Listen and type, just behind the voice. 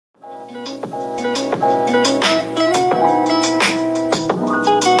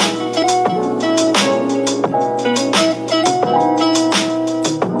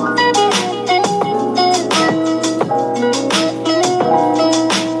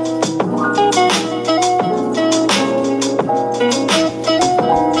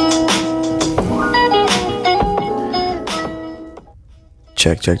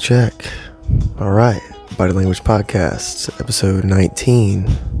Check. All right. Body Language Podcast, episode 19.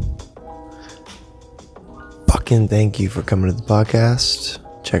 Fucking thank you for coming to the podcast,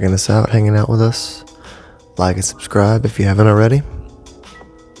 checking us out, hanging out with us. Like and subscribe if you haven't already.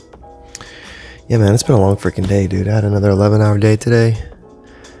 Yeah, man, it's been a long freaking day, dude. I had another 11-hour day today.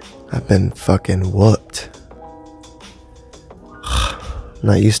 I've been fucking whooped. I'm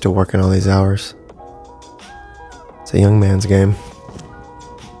not used to working all these hours. It's a young man's game.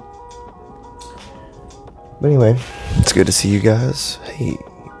 But anyway, it's good to see you guys. Hey,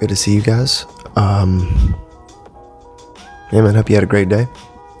 good to see you guys. Yeah, man, hope you had a great day.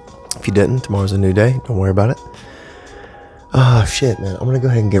 If you didn't, tomorrow's a new day. Don't worry about it. Oh, shit, man. I'm going to go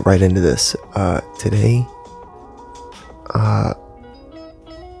ahead and get right into this. Today, I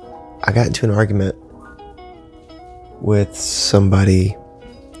got into an argument with somebody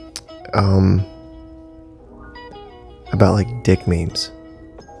about, like, dick memes.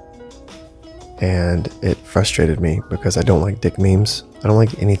 And it frustrated me because I don't like dick memes. I don't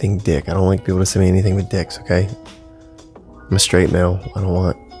like anything dick. I don't like people to send me anything with dicks, okay? I'm a straight male. I don't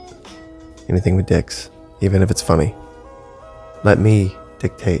want anything with dicks, even if it's funny. Let me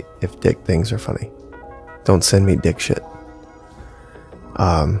dictate if dick things are funny. Don't send me dick shit.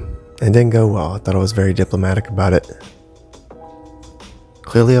 It didn't go well. I thought I was very diplomatic about it.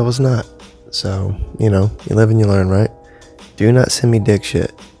 Clearly I was not. So, you know, you live and you learn, right? Do not send me dick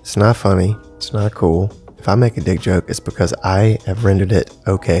shit. It's not funny. It's not cool. If I make a dick joke, it's because I have rendered it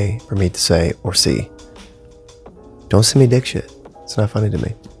okay for me to say or see. Don't send me dick shit. It's not funny to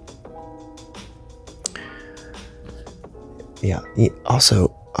me. Yeah.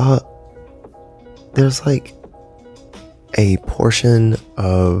 Also, there's like a portion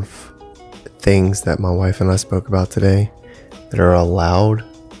of things that my wife and I spoke about today that are allowed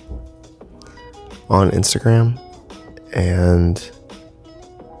on Instagram, and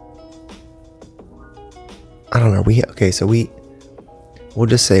I don't know. We'll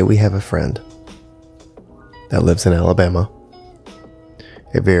just say we have a friend that lives in Alabama,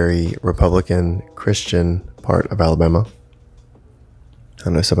 a very Republican Christian part of Alabama. I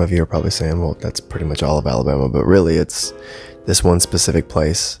know some of you are probably saying, well, that's pretty much all of Alabama, but really it's this one specific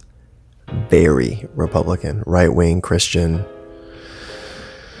place, very Republican, right-wing Christian.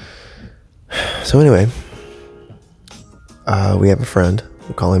 So anyway, we have a friend.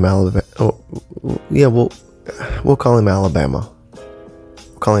 We'll call him Alabama. Oh, yeah, we'll call him Alabama.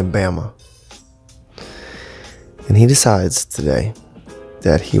 We'll call him Bama. And he decides today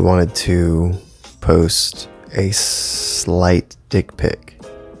that he wanted to post a slight dick pic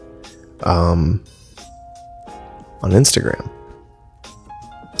on Instagram.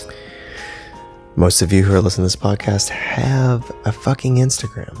 Most of you who are listening to this podcast have a fucking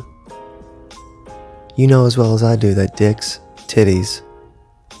Instagram. You know as well as I do that dicks, titties,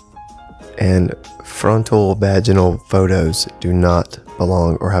 and frontal vaginal photos do not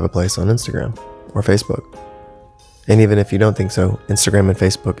belong or have a place on Instagram or Facebook. And even if you don't think so, Instagram and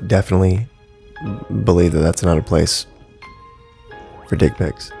Facebook definitely believe that that's not a place for dick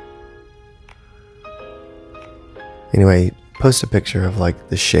pics. Anyway, post a picture of like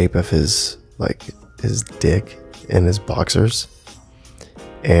the shape of his dick in his boxers.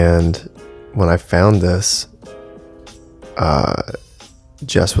 And when I found this,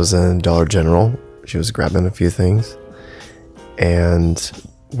 Jess was in Dollar General. She was grabbing a few things, and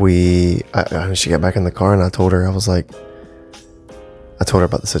she got back in the car, and I told her about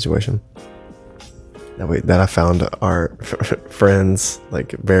the situation that I found our friends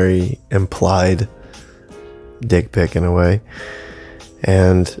like very implied dick pic in a way,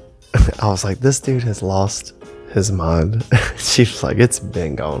 and I was like, this dude has lost his mind. She was like, it's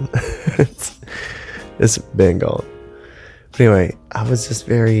been gone. it's been gone. But anyway, I was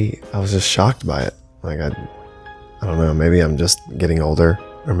just shocked by it. Like, I don't know, maybe I'm just getting older,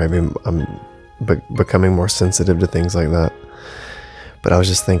 or maybe I'm becoming more sensitive to things like that. But I was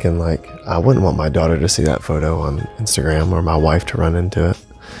just thinking, like, I wouldn't want my daughter to see that photo on Instagram, or my wife to run into it.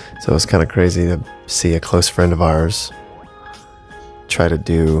 So it was kind of crazy to see a close friend of ours try to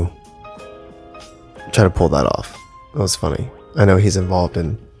pull that off. It was funny. I know he's involved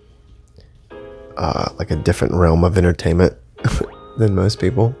in like a different realm of entertainment than most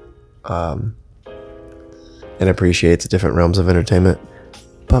people, and appreciates different realms of entertainment.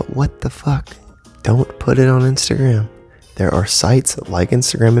 But what the fuck? Don't put it on Instagram. There are sites like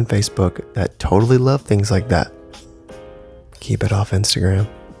Instagram and Facebook that totally love things like that. Keep it off Instagram.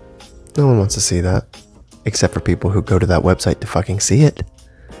 No one wants to see that. Except for people who go to that website to fucking see it.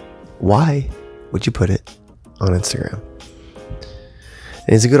 Why would you put it on Instagram? And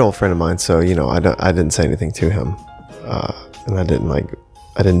he's a good old friend of mine, so, you know, I didn't say anything to him. And I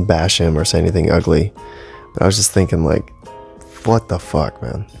didn't bash him or say anything ugly. But I was just thinking, like, what the fuck,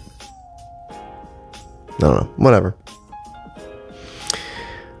 man? I don't know. Whatever.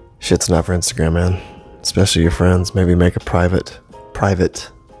 Shit's not for Instagram, man. Especially your friends. Maybe make a private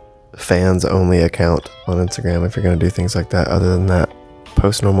fans only account on Instagram if you're going to do things like that. Other than that,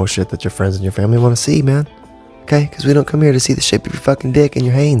 post normal shit that your friends and your family want to see, man. Okay? Because we don't come here to see the shape of your fucking dick and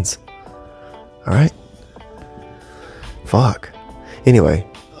your hands. Alright? Fuck. Anyway,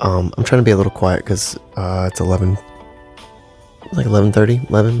 I'm trying to be a little quiet because it's 11:30.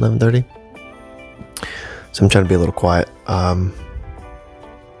 So I'm trying to be a little quiet.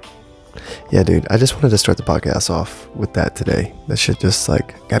 Yeah, dude, I just wanted to start the podcast off with that today. That shit just,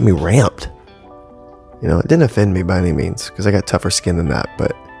 like, got me ramped. You know, it didn't offend me by any means, because I got tougher skin than that,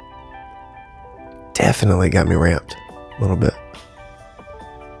 but definitely got me ramped a little bit.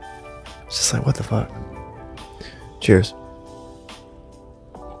 It's just like, what the fuck? Cheers.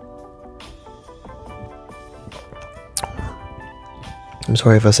 I'm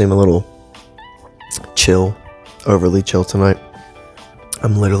sorry if I seem a little overly chill tonight.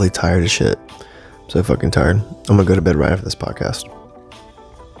 I'm literally tired as shit. I'm so fucking tired. I'm gonna go to bed right after this podcast.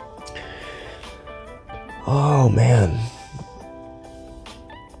 Oh, man.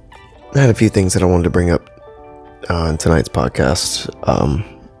 I had a few things that I wanted to bring up on tonight's podcast.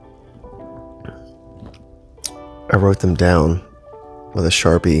 I wrote them down with a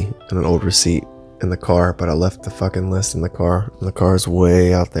Sharpie and an old receipt in the car, but I left the fucking list in the car, and the car is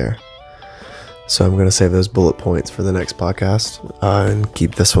way out there. So I'm going to save those bullet points for the next podcast and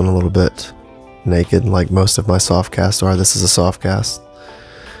keep this one a little bit naked, like most of my softcasts are. This is a softcast.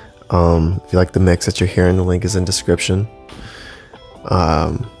 If you like the mix that you're hearing, the link is in description.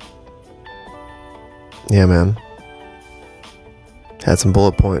 Yeah, man. Had some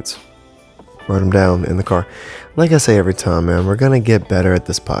bullet points. Wrote them down in the car. Like I say every time, man, we're going to get better at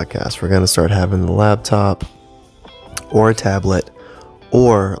this podcast. We're going to start having the laptop or a tablet,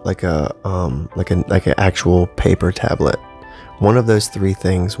 or like an actual paper tablet. One of those three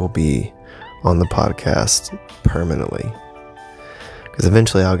things will be on the podcast permanently. Because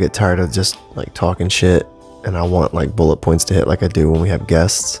eventually I'll get tired of just like talking shit, and I want like bullet points to hit like I do when we have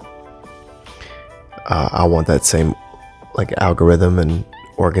guests. I want that same like algorithm and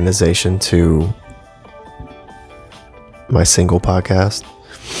organization to my single podcast.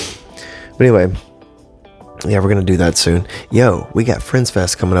 But anyway, yeah, we're gonna do that soon. Yo, we got Friends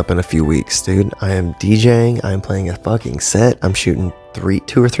Fest coming up in a few weeks, dude. I am DJing. I am playing a fucking set. I'm shooting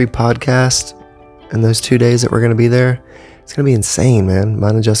 2 or 3 podcasts in those 2 days that we're gonna be there. It's gonna be insane, man.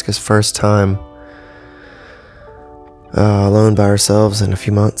 Mine and Jessica's first time alone by ourselves in a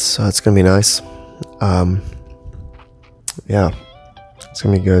few months, so it's gonna be nice. Yeah, it's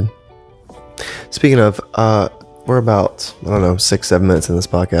gonna be good. Speaking of, we're about, 6-7 minutes in this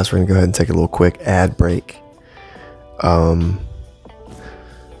podcast. We're gonna go ahead and take a little quick ad break.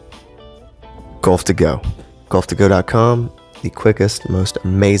 golf2go.com, the quickest, most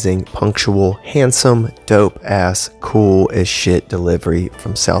amazing, punctual, handsome, dope ass, cool as shit delivery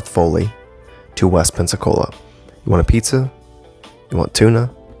from South Foley to West Pensacola. You want a pizza? You want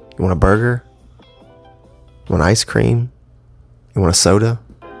tuna? You want a burger? You want ice cream? You want a soda?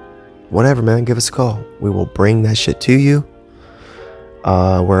 Whatever, man, give us a call. We will bring that shit to you.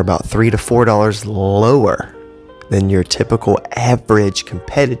 We're about $3 to $4 lower than your typical average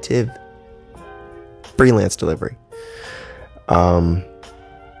competitive freelance delivery. And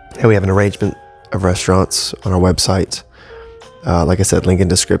we have an arrangement of restaurants on our website. Like I said, link in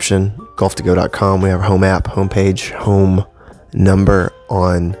description. golf2go.com. We have our home app, homepage, home number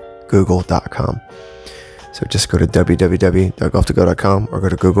on google.com. So just go to www.golf2go.com or go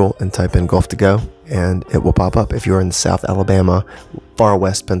to Google and type in Golf2Go, and it will pop up. If you're in the South Alabama, far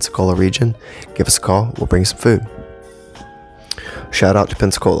west Pensacola region, give us a call. We'll bring you some food. Shout out to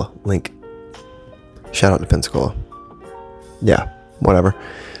Pensacola. Link. Shout out to Pensacola. Yeah, whatever.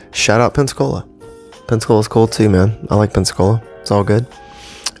 Shout out Pensacola. Pensacola's cool too, man. I like Pensacola. It's all good.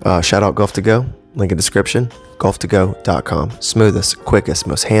 Shout out Golf2Go. Link in description. golf2go.com. Smoothest, quickest,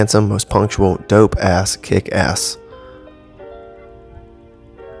 most handsome, most punctual, dope ass, kick ass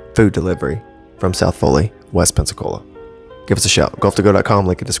food delivery from South Foley, West Pensacola. Give us a shout. golf2go.com.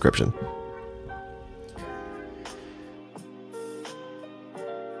 Link in description.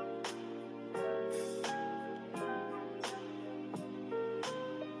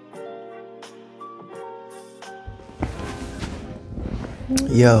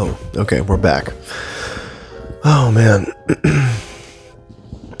 Yo, okay, we're back. Oh man.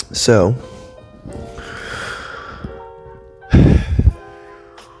 So,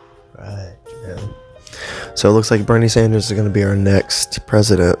 right, man. So it looks like Bernie Sanders is going to be our next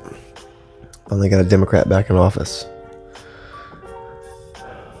president. Finally got a Democrat back in office.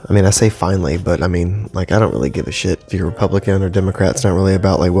 I mean, I say finally, but I mean, like, I don't really give a shit if you're Republican or Democrat. It's not really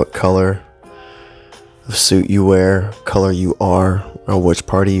about like what color of suit you wear, color you are, or which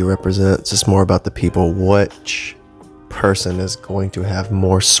party you represent. It's just more about the people. Which person is going to have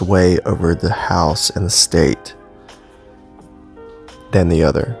more sway over the House and the state than the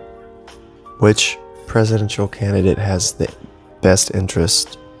other? Which presidential candidate has the best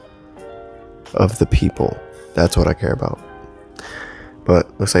interest of the people? That's what I care about.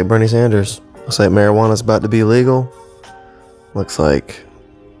 But looks like Bernie Sanders. Looks like marijuana's about to be legal. Looks like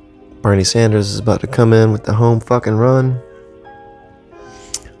Bernie Sanders is about to come in with the home fucking run.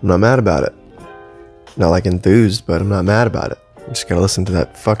 I'm not mad about it. Not like enthused, but I'm not mad about it. I'm just gonna listen to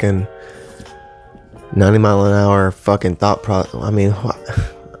that fucking 90 mile an hour fucking thought process. I mean,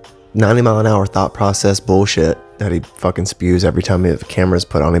 90 mile an hour thought process bullshit that he fucking spews every time the camera's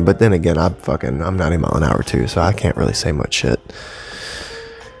put on him. But then again, I'm 90 mile an hour too, so I can't really say much shit.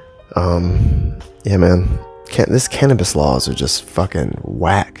 Yeah, man. This cannabis laws are just fucking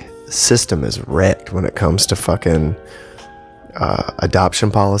whack. The system is wrecked when it comes to fucking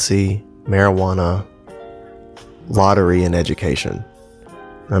adoption policy, marijuana, lottery, and education.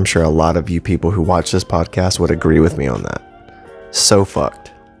 I'm sure a lot of you people who watch this podcast would agree with me on that. So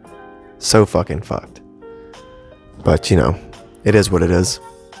fucked. So fucking fucked. But, you know, it is what it is.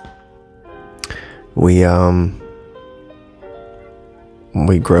 We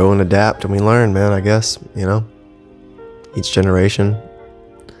grow and adapt and we learn, man, I guess, you know. Each generation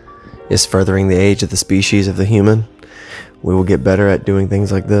is furthering the age of the species of the human. We will get better at doing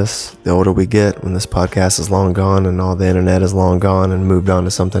things like this the older we get, when this podcast is long gone and all the internet is long gone and moved on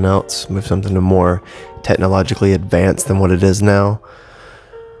to something else, move something to more technologically advanced than what it is now.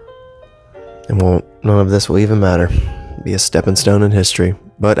 And none of this will even matter. Be a stepping stone in history.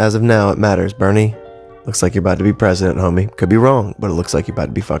 But as of now, it matters. Bernie, looks like you're about to be president, homie. Could be wrong, but it looks like you're about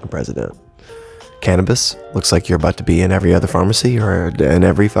to be fucking president. Cannabis, looks like you're about to be in every other pharmacy or in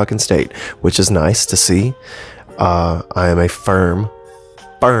every fucking state, which is nice to see. I am a firm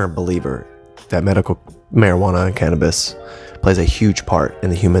believer that medical marijuana and cannabis plays a huge part in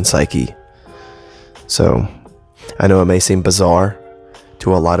the human psyche. So, I know it may seem bizarre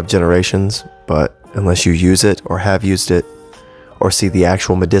to a lot of generations, but unless you use it or have used it or see the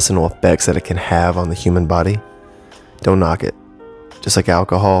actual medicinal effects that it can have on the human body, don't knock it. Just like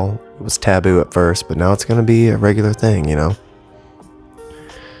alcohol, it was taboo at first, but now it's going to be a regular thing, you know?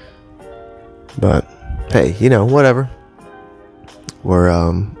 But hey, you know, whatever.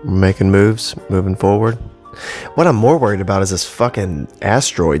 We're making moves, moving forward. What I'm more worried about is this fucking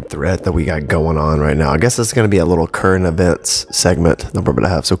asteroid threat that we got going on right now. I guess it's going to be a little current events segment that we're going to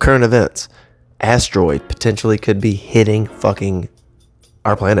have. So current events. Asteroid potentially could be hitting fucking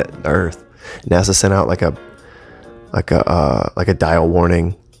our planet, Earth. NASA sent out like a dial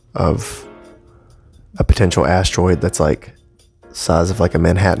warning of a potential asteroid that's like size of like a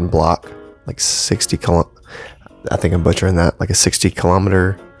Manhattan block, like 60 I think I'm butchering that, like a 60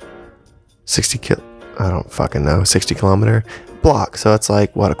 kilometer block. So it's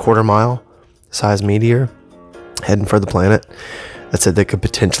like what, a quarter mile size meteor heading for the planet that said they could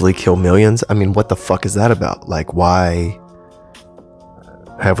potentially kill millions. I mean, what the fuck is that about? Like, why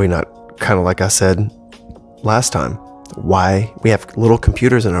have we not, kind of like I said last time, why we have little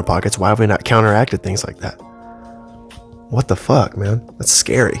computers in our pockets, why have we not counteracted things like that? What the fuck, man? That's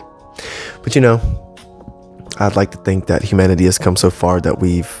scary. But you know, I'd like to think that humanity has come so far that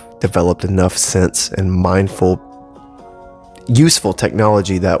we've developed enough sense and mindful, useful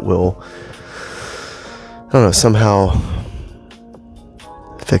technology that will, I don't know, somehow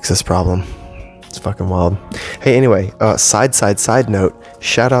fix this problem. It's fucking wild. Hey, anyway, side note,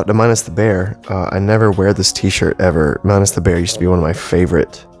 shout out to Minus the Bear. I never wear this t-shirt ever. Minus the Bear used to be one of my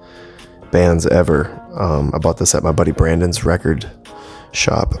favorite bands ever. I bought this at my buddy Brandon's record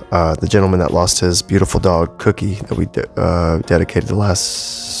shop. The gentleman that lost his beautiful dog Cookie that we dedicated the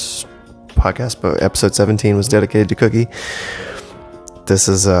last podcast, but episode 17 was dedicated to Cookie. This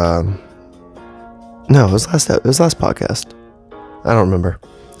is no, it was last podcast. I don't remember.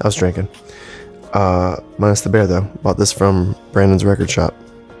 I was drinking. Minus the Bear though. Bought this from Brandon's record shop.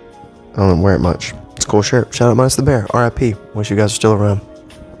 I don't wear it much. It's a cool shirt. Shout out Minus the Bear. R.I.P. Wish you guys are still around.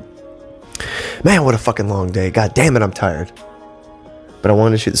 Man, what a fucking long day. God damn it, I'm tired. But I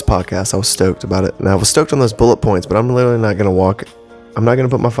wanted to shoot this podcast. I was stoked about it. And I was stoked on those bullet points, but I'm literally not going to walk I'm not going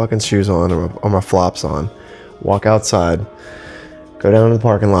to put my fucking shoes on or my flops on, walk outside, go down to the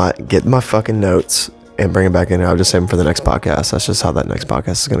parking lot, get my fucking notes, and bring it back in. I'll just save them for the next podcast. That's just how that next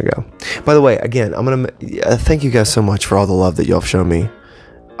podcast is going to go. By the way, again, I'm going to thank you guys so much for all the love that y'all have shown me.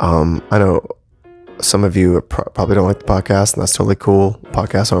 I know some of you probably don't like the podcast, and that's totally cool.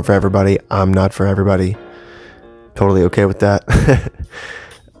 Podcasts aren't for everybody. I'm not for everybody. Totally okay with that.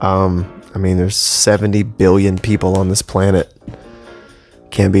 I mean, there's 70 billion people on this planet.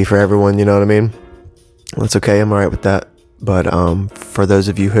 Can't be for everyone, you know what I mean? That's okay. I'm all right with that. But for those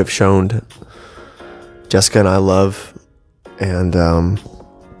of you who have shown Jessica and I love, and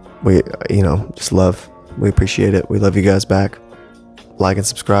we, just love, we appreciate it. We love you guys back. Like and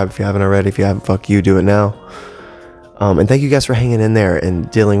subscribe if you haven't already. If you haven't, fuck you, do it now. And thank you guys for hanging in there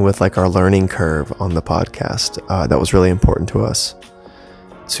and dealing with like our learning curve on the podcast. That was really important to us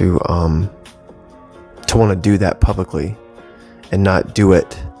to want to do that publicly and not do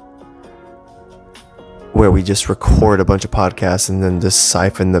it where we just record a bunch of podcasts and then just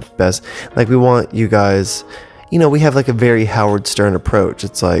siphon the best. Like, we want you guys, we have like a very Howard Stern approach.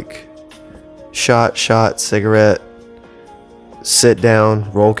 It's like shot, cigarette, sit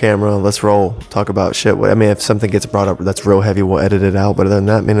down, roll camera, let's roll, talk about shit. I mean, if something gets brought up that's real heavy, we'll edit it out. But other than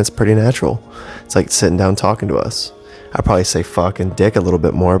that, man, it's pretty natural. It's like sitting down talking to us. I'll probably say fuck and dick a little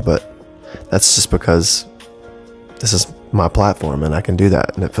bit more, but that's just because this is my platform and I can do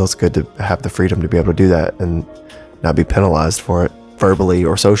that. And it feels good to have the freedom to be able to do that and not be penalized for it verbally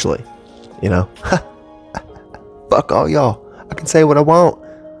or socially, Fuck all y'all. I can say what I want.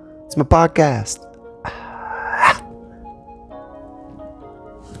 It's my podcast.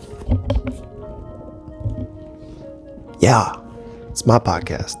 Yeah, it's my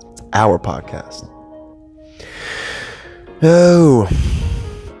podcast. It's our podcast. Oh.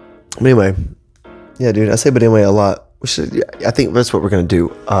 Anyway. Yeah, dude, I say but anyway a lot. I think that's what we're going to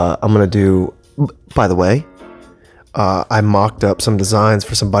do. I'm going to do, by the way, I mocked up some designs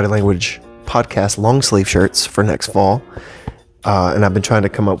for some Body Language podcast long sleeve shirts for next fall. And I've been trying to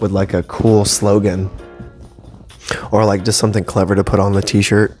come up with like a cool slogan or like just something clever to put on the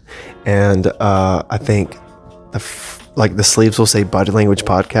t-shirt. And I think the sleeves will say Body Language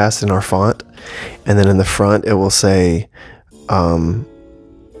Podcast in our font, and then in the front it will say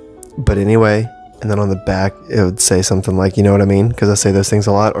but anyway, and then on the back it would say something like, you know what I mean, because I say those things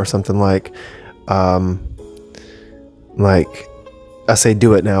a lot, or something like I say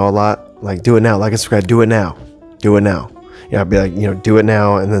do it now a lot, like do it now, like and subscribe, do it now. I'd be like, do it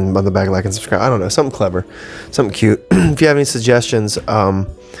now, and then on the back, like and subscribe. I don't know, something clever, something cute. If you have any suggestions, I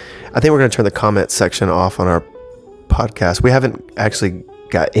think we're going to turn the comment section off on our podcast. We haven't actually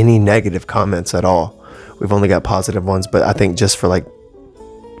got any negative comments at all. We've only got positive ones, but I think just for like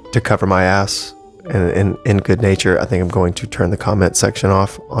to cover my ass and in good nature, I think I'm going to turn the comment section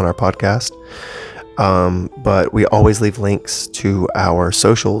off on our podcast. But we always leave links to our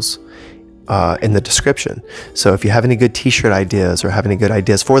socials in the description. So if you have any good t-shirt ideas or have any good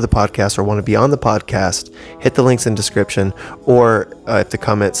ideas for the podcast or want to be on the podcast, hit the links in description, or if the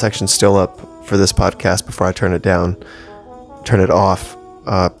comment section's still up for this podcast before I turn it off,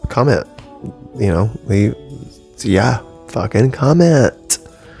 comment, fucking comment.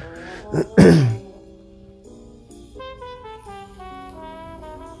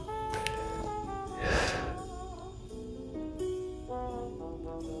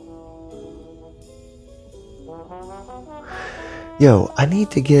 Yo, I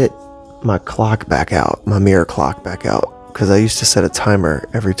need to get my clock back out, my mirror clock back out, because I used to set a timer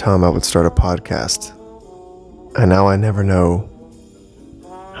every time I would start a podcast, and now I never know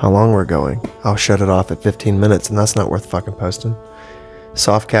how long we're going. I'll shut it off at 15 minutes, and that's not worth fucking posting.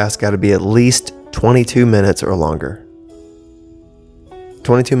 Softcast got to be at least 22 minutes or longer.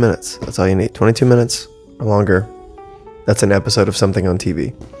 22 minutes, that's all you need. 22 minutes or longer. That's an episode of something on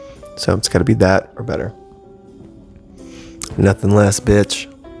TV. So it's got to be that or better. Nothing less, bitch.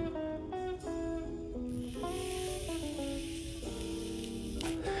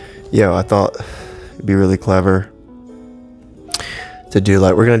 Yo, I thought it'd be really clever to do,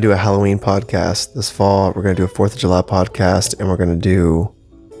 like, we're going to do a Halloween podcast this fall. We're going to do a 4th of July podcast, and we're going to do,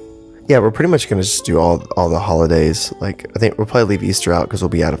 we're pretty much going to just do all the holidays. Like, I think we'll probably leave Easter out because we'll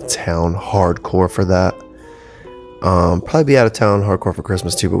be out of town hardcore for that. Probably be out of town hardcore for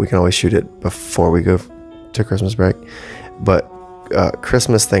Christmas too, but we can always shoot it before we go to Christmas break. But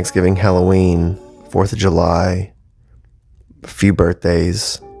Christmas, Thanksgiving, Halloween, 4th of July, a few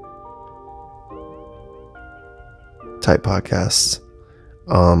birthdays type podcasts.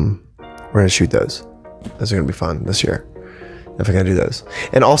 We're going to shoot those. Those are going to be fun this year. if I can do those.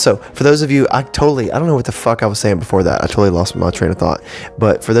 And also, for those of you, I don't know what the fuck I was saying before that. I totally lost my train of thought.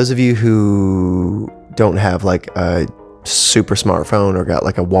 But for those of you who don't have like a super smartphone or got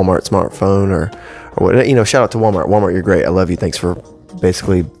like a Walmart smartphone or what, you know, shout out to Walmart. Walmart, you're great. I love you. Thanks for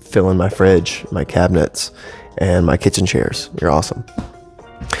basically filling my fridge, my cabinets, and my kitchen chairs. You're awesome.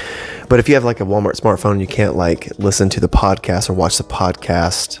 But if you have like a Walmart smartphone, you can't like listen to the podcast or watch the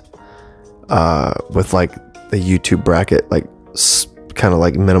podcast with like the YouTube bracket, like kind of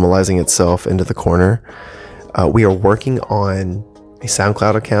like minimalizing itself into the corner. We are working on a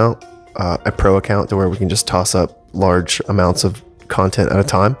SoundCloud account, a pro account, to where we can just toss up large amounts of content at a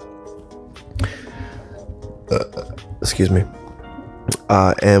time. Excuse me.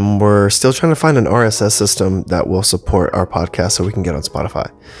 And we're still trying to find an RSS system that will support our podcast so we can get on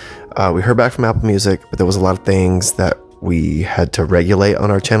Spotify. We heard back from Apple Music, but there was a lot of things that we had to regulate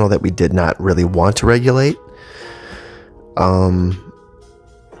on our channel that we did not really want to regulate.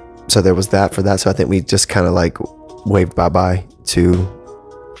 So there was that for that. So I think we just kind of like waved bye-bye to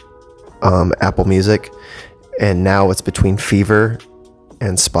Apple Music. And now it's between Fever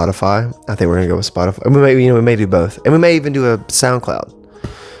and Spotify. I think we're gonna go with Spotify. We may do both, and we may even do a SoundCloud.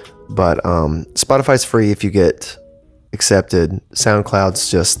 But Spotify's free if you get accepted.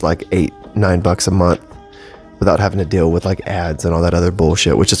 SoundCloud's just like $8-9 a month without having to deal with like ads and all that other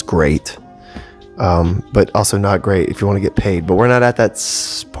bullshit, which is great. But also not great if you want to get paid. But we're not at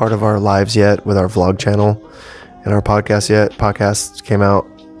that part of our lives yet with our vlog channel and our podcast yet. Podcast came out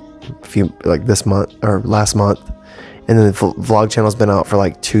this month or last month, and then the vlog channel's been out for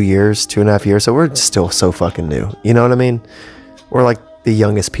like 2.5 years. So we're still so fucking new. You know what I mean? We're like the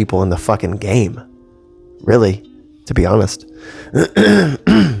youngest people in the fucking game, really, to be honest.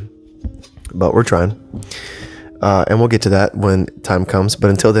 But we're trying. And we'll get to that when time comes.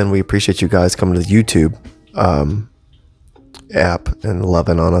 But until then, we appreciate you guys coming to the YouTube app and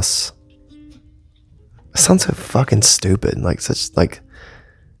loving on us. It sounds so fucking stupid. Like such like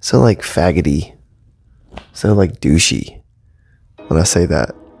so like faggoty. So like douchey when I say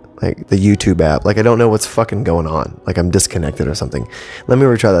that. Like the YouTube app. Like I don't know what's fucking going on. Like I'm disconnected or something. Let me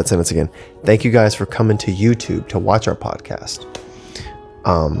retry that sentence again. Thank you guys for coming to YouTube to watch our podcast.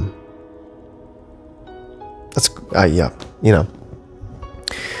 That's yeah, you know.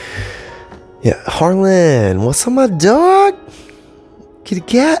 Yeah, Harlan, what's up, my dog? Kitty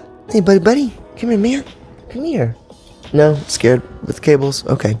cat. Hey, buddy. Come here, man. Come here. No, scared with the cables?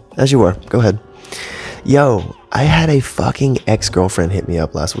 Okay, as you were. Go ahead. Yo, I had a fucking ex-girlfriend hit me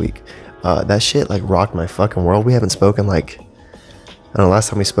up last week. That shit like rocked my fucking world. We haven't spoken like, I don't know, last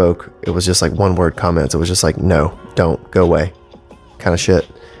time we spoke, it was just like one word comments. It was just like, no, don't, go away kind of shit.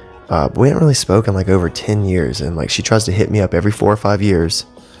 But we haven't really spoken like over 10 years. And like she tries to hit me up every 4 or 5 years,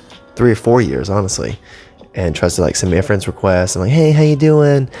 3 or 4 years, honestly. And tries to like send me a friend's request and like, hey, how you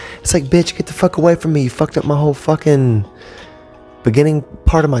doing? It's like, bitch, get the fuck away from me. You fucked up my whole fucking beginning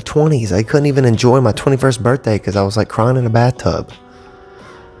part of my 20s. I couldn't even enjoy my 21st birthday because I was like crying in a bathtub.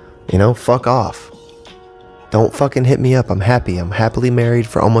 You know, fuck off. Don't fucking hit me up. I'm happy. I'm happily married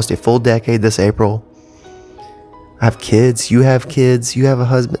for almost a full decade this April. I have kids. You have kids. You have a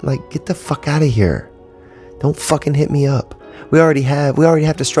husband. Like, get the fuck out of here. Don't fucking hit me up. We already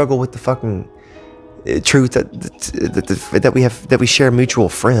have to struggle with the fucking truth that we share mutual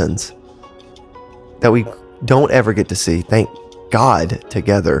friends that we don't ever get to see. Thank God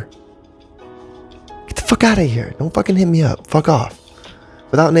together. Get the fuck out of here. Don't fucking hit me up. Fuck off.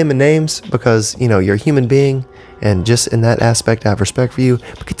 Without naming names, because, you know, you're a human being, and just in that aspect, I have respect for you,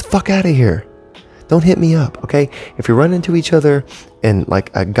 but get the fuck out of here. Don't hit me up, okay? If you run into each other in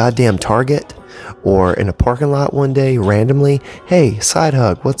like a goddamn Target or in a parking lot one day randomly, hey, side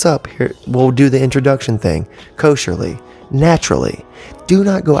hug, what's up? Here, we'll do the introduction thing, kosherly, naturally. Do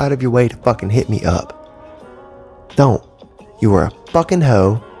not go out of your way to fucking hit me up. Don't. You are a fucking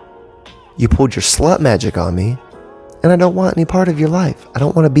hoe. You pulled your slut magic on me, and I don't want any part of your life. I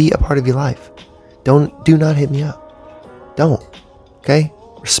don't want to be a part of your life. Do not hit me up. Don't. Okay?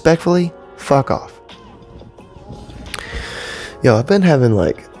 Respectfully, fuck off. Yo, I've been having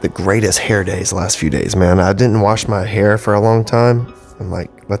like the greatest hair days the last few days, man. I didn't wash my hair for a long time and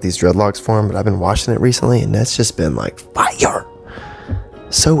like let these dreadlocks form, but I've been washing it recently, and that's just been like fire.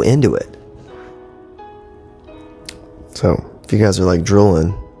 So into it. So if you guys are like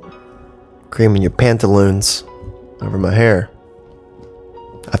drooling, creaming your pantaloons over my hair,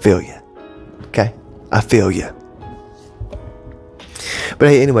 I feel you. Okay? I feel you. But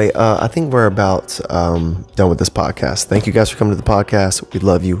hey, anyway, I think we're about done with this podcast. Thank you guys for coming to the podcast. We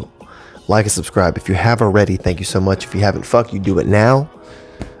love you. Like and subscribe. If you have already, thank you so much. If you haven't, fuck you, do it now.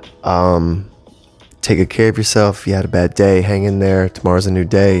 Take good care of yourself. If you had a bad day, hang in there. Tomorrow's a new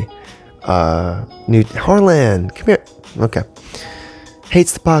day. New Harlan, come here. Okay.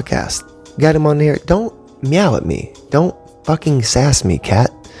 Hates the podcast. Got him on here. Don't meow at me. Don't fucking sass me,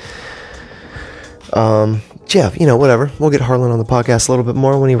 cat. Jeff, whatever. We'll get Harlan on the podcast a little bit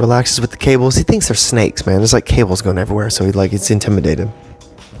more when he relaxes with the cables. He thinks they're snakes, man. There's like cables going everywhere, so it's intimidated.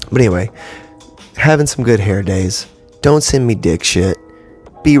 But anyway, having some good hair days. Don't send me dick shit.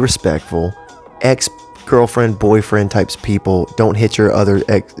 Be respectful. Ex-girlfriend, boyfriend types people. Don't hit your other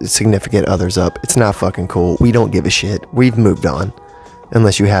significant others up. It's not fucking cool. We don't give a shit. We've moved on.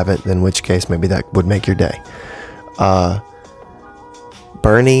 Unless you haven't, in which case maybe that would make your day.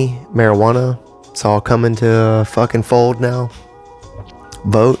 Bernie, marijuana. It's all coming to a fucking fold now.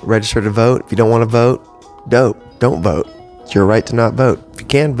 Vote. Register to vote. If you don't want to vote, don't vote. It's your right to not vote. If you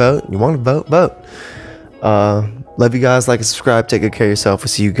can vote, you want to vote, vote. Love you guys. Like and subscribe. Take good care of yourself. We'll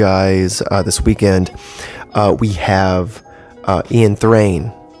see you guys this weekend. We have Ian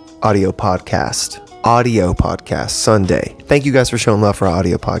Thrain audio podcast Sunday. Thank you guys for showing love for our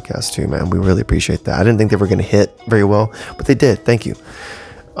audio podcast too, man. We really appreciate that. I didn't think they were going to hit very well, but they did. Thank you.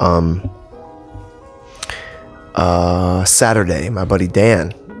 Saturday, my buddy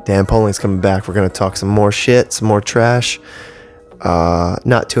Dan Polling's coming back. We're going to talk some more shit, some more trash.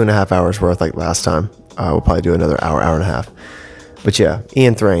 Not 2.5 hours worth like last time. We'll probably do another hour and a half. But yeah,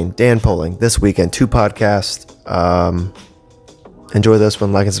 Ian Thrain, Dan Polling, this weekend, 2 podcasts. Enjoy this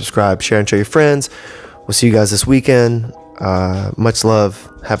one. Like and subscribe. Share and show your friends. We'll see you guys this weekend. Much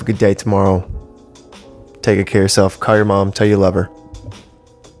love. Have a good day tomorrow. Take good care of yourself. Call your mom. Tell you love her.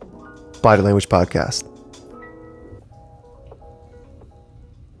 Body Language Podcast.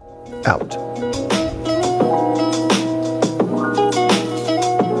 Out.